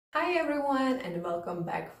Hi everyone and welcome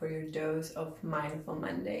back for your dose of Mindful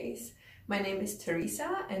Mondays. My name is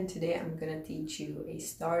Teresa and today I'm going to teach you a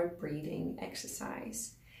start breathing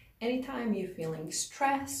exercise. Anytime you're feeling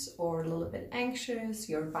stress or a little bit anxious,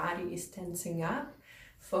 your body is tensing up,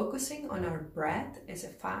 focusing on our breath is a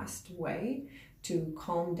fast way to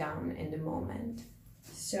calm down in the moment.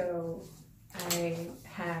 So I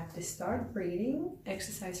have the start breathing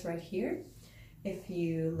exercise right here. If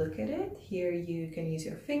you look at it, here you can use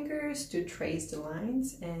your fingers to trace the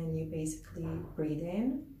lines and you basically breathe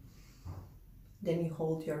in, then you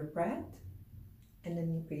hold your breath and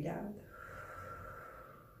then you breathe out.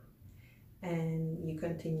 And you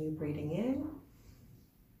continue breathing in,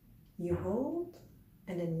 you hold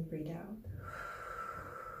and then you breathe out.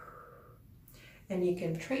 And you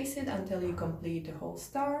can trace it until you complete the whole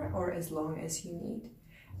star or as long as you need.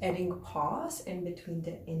 Adding pause in between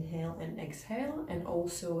the inhale and exhale, and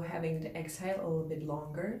also having the exhale a little bit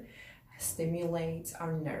longer stimulates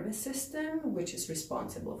our nervous system, which is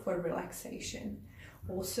responsible for relaxation.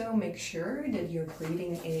 Also make sure that your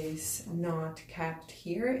breathing is not capped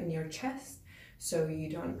here in your chest, so you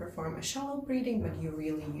don't perform a shallow breathing, but you're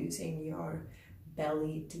really using your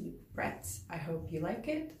belly deep breaths. I hope you like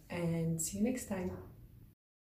it and see you next time.